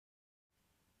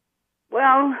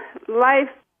Well, life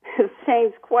has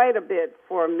changed quite a bit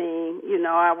for me.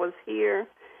 I was here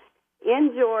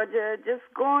in Georgia just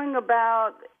going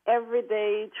about every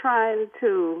day trying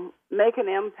to make an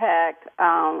impact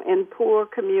in poor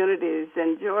communities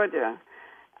in Georgia,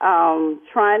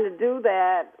 trying to do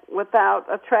that without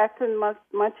attracting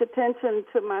much attention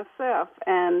to myself.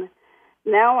 And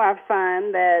now I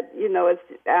find that,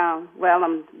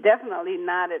 I'm definitely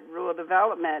not at rural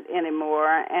development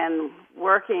anymore and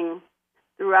working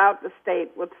throughout the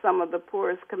state with some of the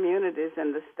poorest communities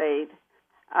in the state.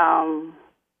 I'm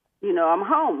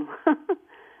home.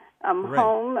 I'm Right.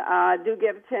 home. I do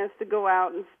get a chance to go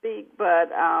out and speak, but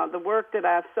the work that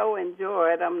I've so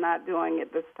enjoyed, I'm not doing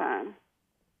it this time.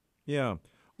 Yeah.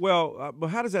 Well, but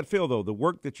how does that feel, though? The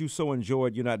work that you so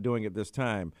enjoyed, you're not doing it this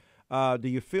time. Do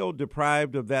you feel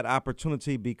deprived of that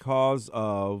opportunity because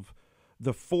of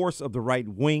the force of the right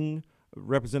wing,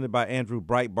 represented by Andrew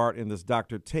Breitbart in this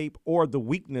doctored tape, or the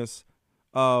weakness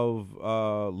of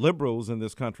liberals in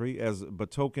this country, as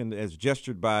betokened, as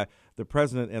gestured by the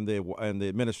president and the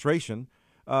administration,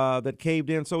 that caved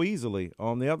in so easily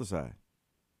on the other side?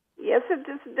 Yes, it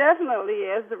just definitely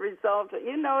is the result.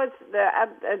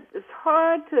 It's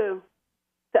hard to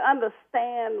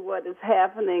understand what is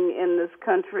happening in this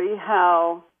country,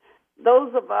 how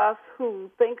those of us who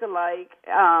think alike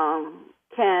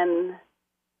can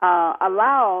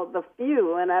allow the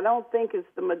few, and I don't think it's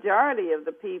the majority of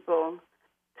the people,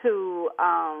 to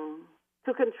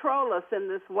control us in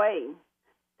this way,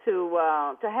 to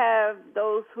have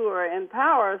those who are in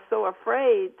power so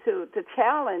afraid to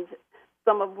challenge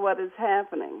some of what is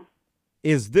happening.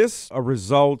 Is this a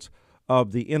result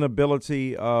of the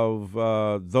inability of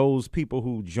those people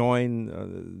who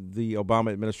join the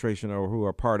Obama administration or who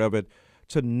are part of it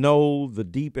to know the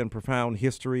deep and profound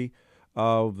history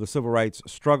of the civil rights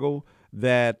struggle,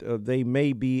 that they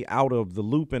may be out of the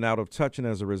loop and out of touch, and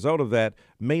as a result of that,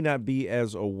 may not be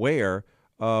as aware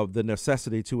of the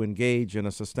necessity to engage in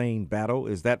a sustained battle?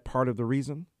 Is that part of the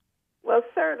reason? Well,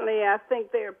 certainly, I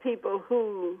think there are people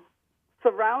who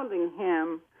surrounding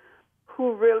him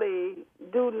who really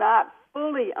do not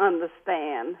fully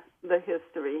understand the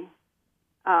history.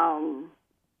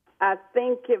 I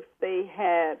think if they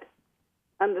had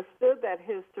understood that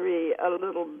history a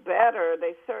little better,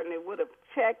 they certainly would have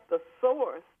checked the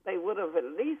source. They would have at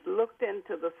least looked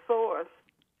into the source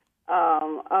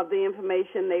of the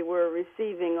information they were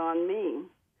receiving on me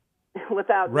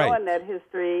without Right. knowing that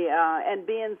history and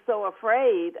being so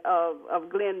afraid of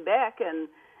Glenn Beck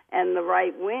and the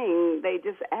right wing. They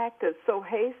just acted so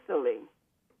hastily.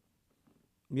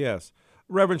 Yes.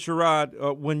 Reverend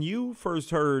Sherrod, when you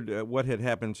first heard what had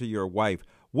happened to your wife,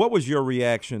 what was your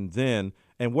reaction then,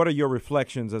 and what are your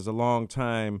reflections as a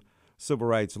longtime civil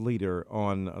rights leader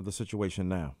on the situation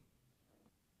now?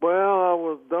 Well, I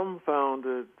was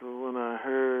dumbfounded when I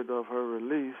heard of her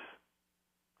release.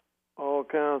 All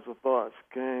kinds of thoughts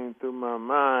came through my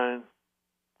mind,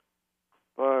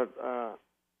 but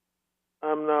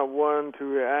I'm not one to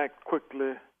react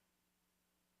quickly.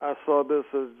 I saw this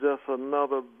as just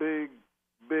another big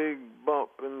bump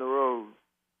in the road.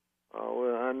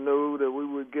 Well, I knew that we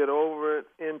would get over it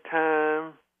in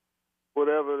time,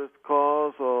 whatever it's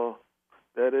caused, or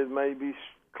that it may be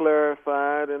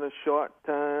clarified in a short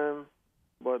time.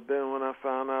 But then when I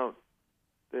found out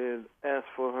they had asked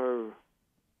for her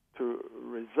to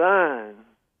resign,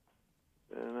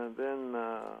 and then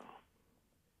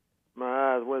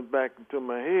my eyes went back into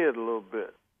my head a little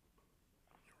bit.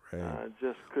 Right. I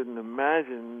just couldn't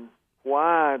imagine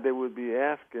why they would be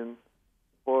asking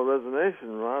for a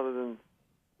resignation rather than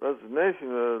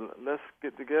resignation. Let's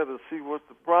get together, see what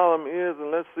the problem is,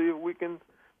 and let's see if we can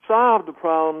solve the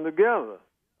problem together,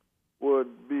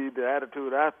 would be the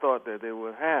attitude I thought that they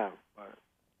would have.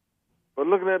 But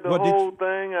looking at the whole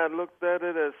thing, I looked at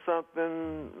it as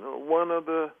something, one of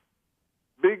the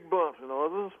big bumps. It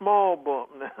was a small bump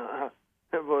now,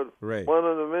 but Right. one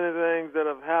of the many things that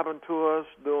have happened to us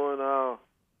during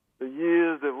the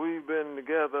years that we've been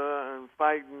together and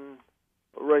fighting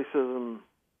racism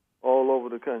all over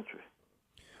the country.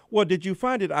 Well, did you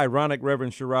find it ironic,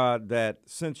 Reverend Sherrod, that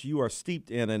since you are steeped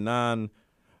in a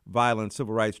non-violent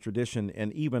civil rights tradition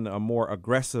and even a more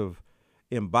aggressive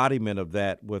embodiment of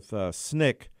that with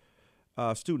SNCC,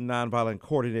 Student Nonviolent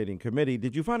Coordinating Committee,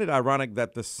 did you find it ironic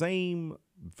that the same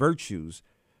virtues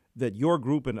that your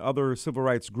group and other civil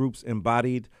rights groups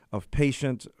embodied of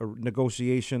patient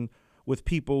negotiation with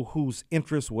people whose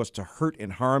interest was to hurt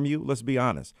and harm you? Let's be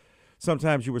honest.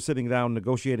 Sometimes you were sitting down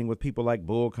negotiating with people like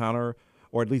Bull Connor,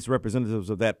 or at least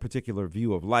representatives of that particular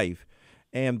view of life,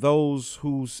 and those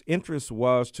whose interest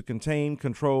was to contain,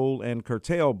 control, and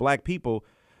curtail black people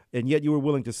and yet you were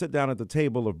willing to sit down at the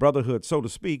table of brotherhood, so to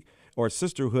speak, or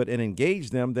sisterhood, and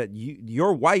engage them, that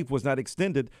your wife was not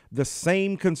extended the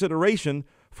same consideration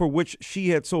for which she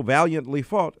had so valiantly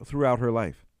fought throughout her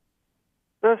life.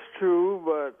 That's true,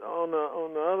 but on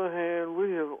the other hand,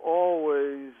 we have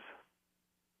always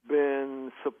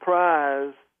been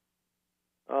surprised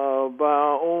by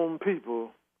our own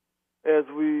people as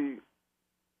we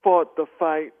fought the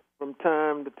fight from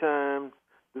time to time,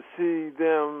 to see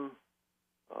them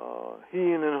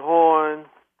heeing and hawing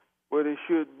where they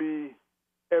should be.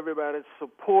 Everybody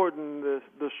supporting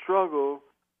the struggle.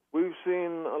 We've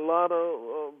seen a lot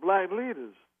of black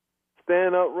leaders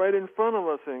stand up right in front of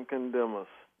us and condemn us,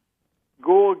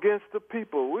 go against the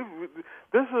people.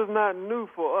 This is not new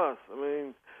for us. I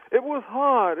mean, it was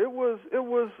hard. It was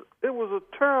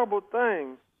a terrible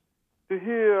thing to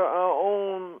hear our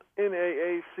own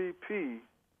NAACP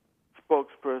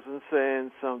spokesperson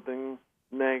saying something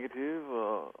negative.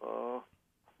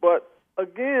 But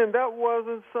again, that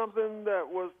wasn't something that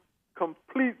was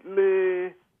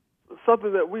completely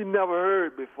something that we never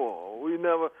heard before.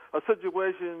 A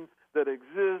situation that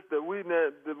exists that we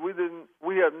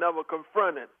have never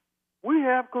confronted. We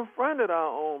have confronted our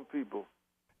own people.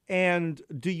 And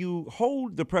do you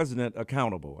hold the president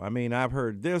accountable? I mean, I've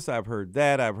heard this, I've heard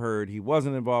that, I've heard he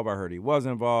wasn't involved, I heard he was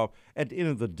involved. At the end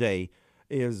of the day,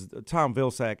 is Tom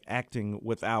Vilsack acting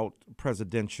without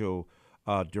presidential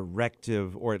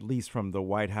directive, or at least from the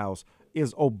White House?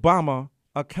 Is Obama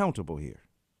accountable here?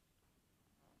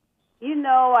 You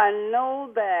know, I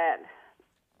know that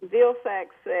Vilsack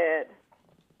said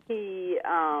he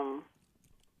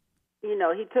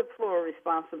took full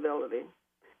responsibility.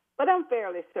 But I'm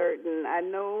fairly certain. I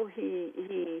know he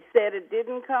said it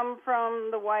didn't come from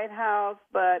the White House,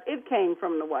 but it came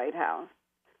from the White House.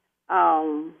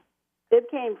 It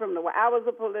came from I was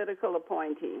a political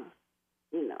appointee,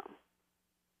 you know.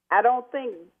 I don't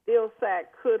think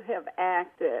Vilsack could have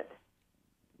acted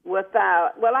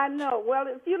without.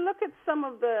 If you look at some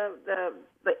of the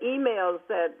emails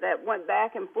that went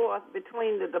back and forth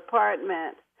between the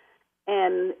department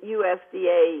and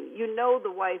USDA, you know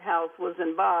the White House was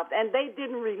involved, and they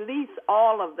didn't release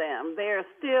all of them. There are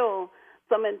still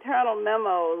some internal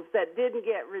memos that didn't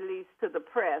get released to the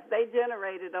press. They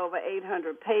generated over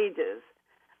 800 pages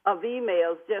of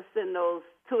emails just in those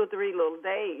 2 or 3 little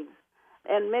days,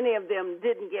 and many of them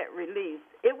didn't get released.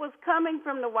 It was coming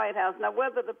from the White House. Now,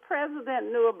 whether the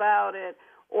president knew about it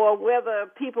or whether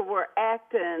people were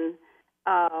acting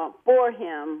for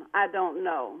him, I don't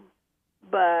know.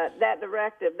 But that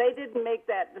directive, they didn't make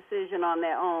that decision on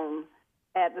their own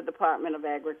at the Department of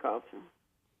Agriculture.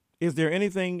 Is there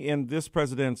anything in this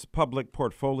president's public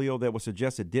portfolio that would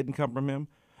suggest it didn't come from him?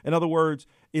 In other words,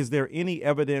 is there any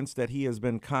evidence that he has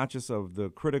been conscious of the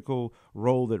critical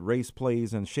role that race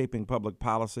plays in shaping public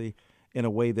policy in a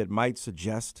way that might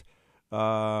suggest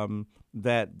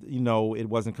that, it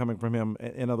wasn't coming from him?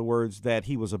 In other words, that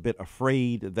he was a bit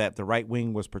afraid that the right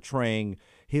wing was portraying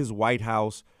his White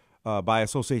House by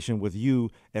association with you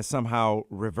as somehow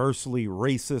reversely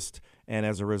racist, and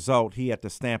as a result, he had to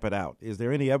stamp it out. Is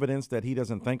there any evidence that he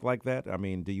doesn't think like that? I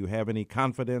mean, do you have any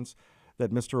confidence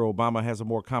that Mr. Obama has a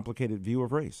more complicated view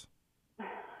of race?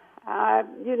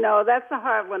 That's a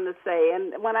hard one to say.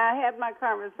 And when I had my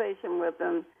conversation with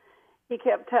him, he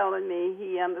kept telling me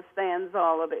he understands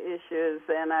all of the issues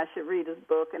and I should read his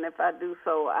book. And if I do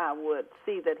so, I would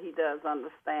see that he does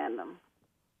understand them.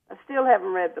 I still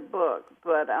haven't read the book,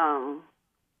 but, I'm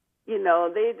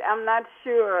not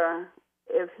sure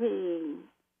if he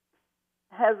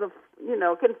has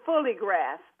can fully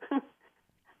grasp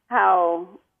how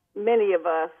many of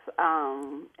us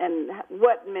and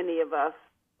what many of us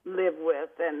live with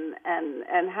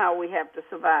and how we have to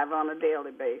survive on a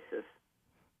daily basis.